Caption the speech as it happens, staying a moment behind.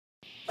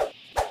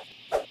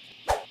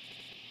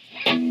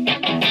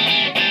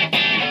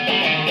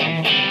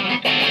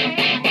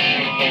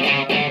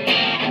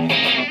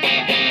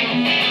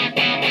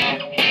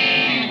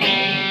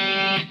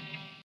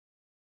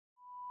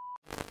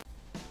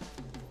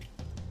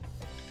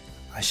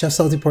Chef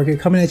Salty Pork here,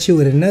 coming at you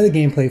with another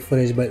gameplay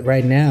footage, but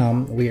right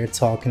now we are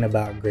talking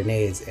about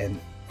grenades, and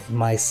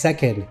my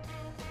second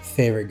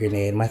favorite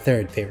grenade, my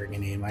third favorite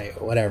grenade, my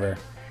whatever.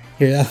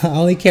 Here, I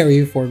only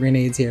carry 4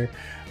 grenades here,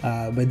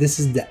 but this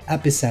is the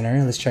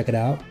Epicenter. Let's check it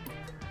out.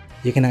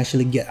 You can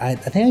actually get, I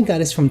think I got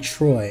this from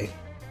Troy.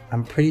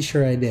 I'm pretty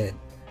sure I did.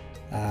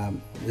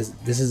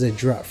 This is a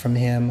drop from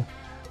him,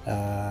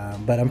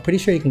 but I'm pretty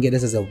sure you can get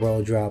this as a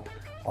world drop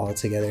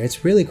altogether.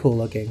 It's really cool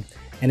looking.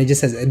 And it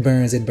just says it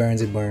burns, it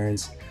burns, it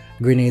burns.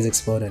 Grenades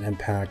explode at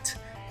impact.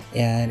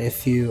 And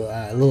if you,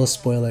 a little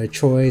spoiler,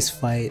 Troy's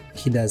fight,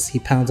 he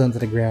pounds onto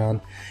the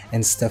ground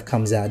and stuff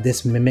comes out.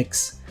 This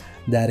mimics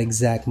that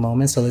exact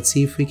moment. So let's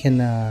see if we can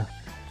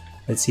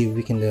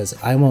do this.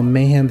 I want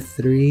Mayhem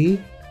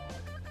 3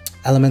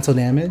 elemental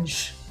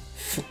damage.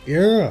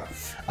 Yeah.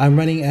 I'm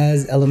running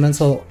as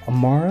Elemental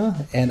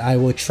Amara, and I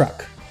will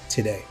truck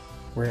today.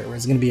 Where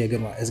it's gonna be a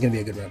good one. It's gonna be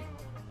a good run.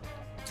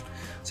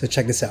 So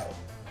check this out.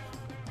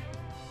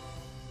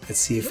 Let's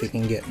see if we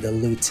can get the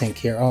loot tank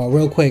here. Oh,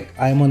 real quick,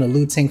 I'm on a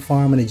loot tank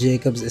farm on the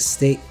Jacob's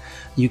estate.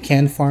 You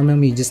can farm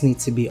him, you just need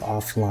to be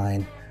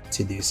offline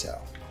to do so.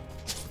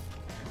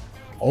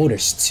 Oh,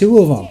 there's 2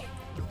 of them.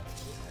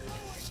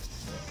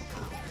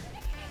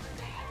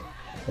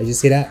 Did you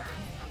see that?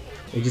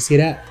 Did you see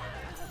that?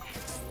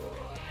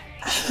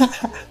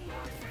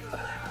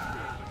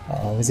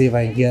 Let me see if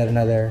I can get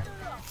another.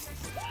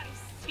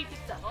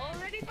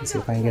 Let's see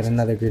if I can get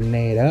another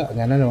grenade. Oh, I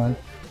got another one.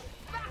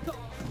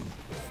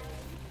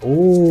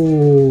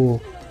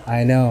 Oh,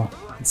 I know.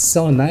 It's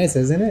so nice,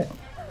 isn't it?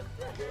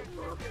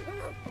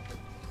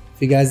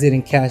 If you guys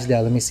didn't catch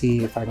that, let me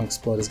see if I can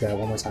explode this guy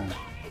one more time.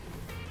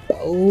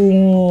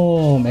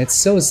 Boom! It's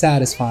so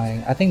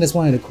satisfying. I think that's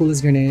one of the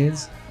coolest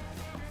grenades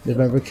they've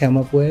ever come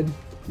up with.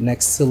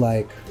 Next to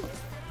like...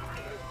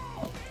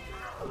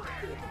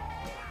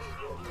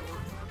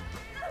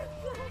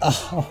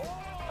 Oh,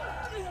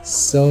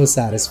 so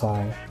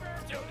satisfying.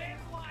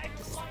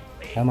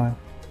 Come on,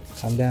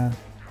 calm down.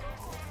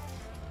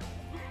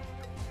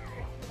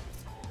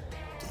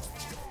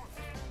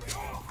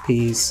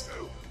 Peace.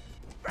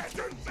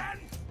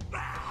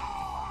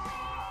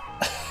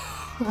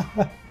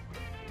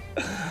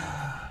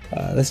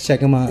 Let's check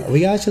them out.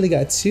 We actually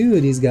got 2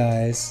 of these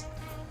guys.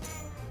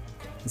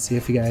 Let's see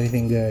if we got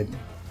anything good.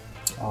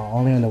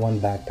 Only on the 1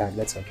 backpack.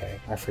 That's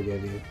okay. I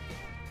forgive you.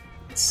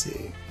 Let's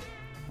see.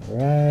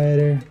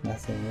 Rider.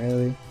 Nothing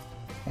really.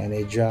 And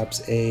it drops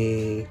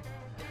the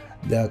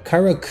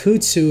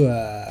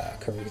Krakatoa.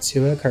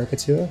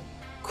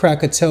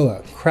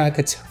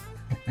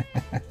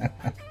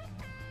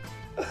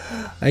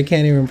 I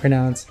can't even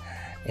pronounce.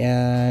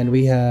 And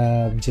we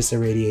have just a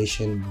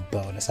radiation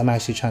bonus. I'm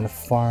actually trying to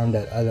farm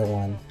that other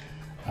one,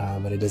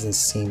 but it doesn't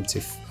seem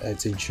to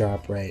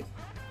drop right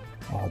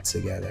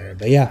altogether.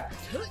 But yeah,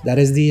 that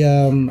is the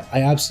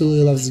I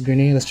absolutely love this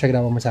grenade. Let's check it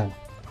out one more time.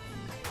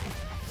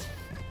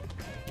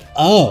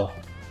 Oh,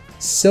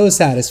 so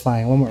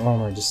satisfying. One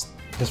more, just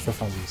for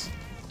funsies.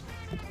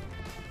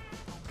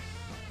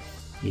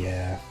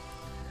 Yeah.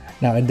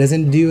 Now it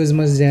doesn't do as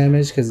much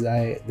damage because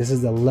this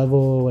is the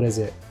level, what is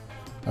it?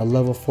 A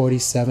level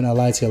 47. I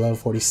lied to you, a level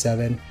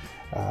 47.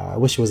 I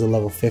wish it was a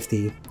level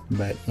 50,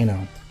 but you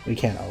know, we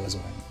can't always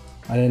win.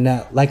 Other than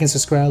that, like and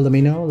subscribe, let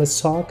me know,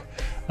 let's talk.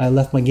 I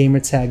left my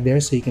gamer tag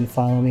there so you can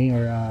follow me,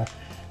 or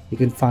you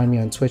can find me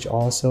on Twitch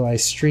also. I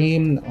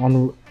stream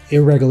on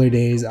irregular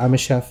days. I'm a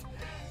chef,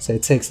 so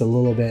it takes a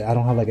little bit. I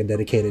don't have like a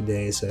dedicated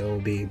day, so it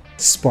will be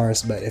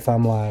sparse, but if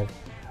I'm live,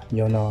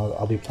 you'll know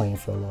I'll be playing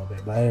for a little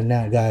bit. But other than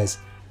that, guys,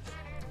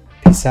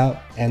 peace out,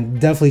 and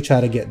definitely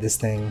try to get this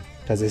thing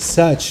because it's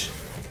such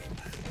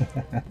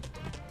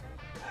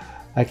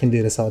I can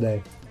do this all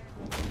day.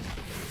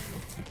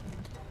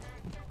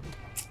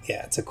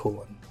 Yeah, it's a cool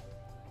one.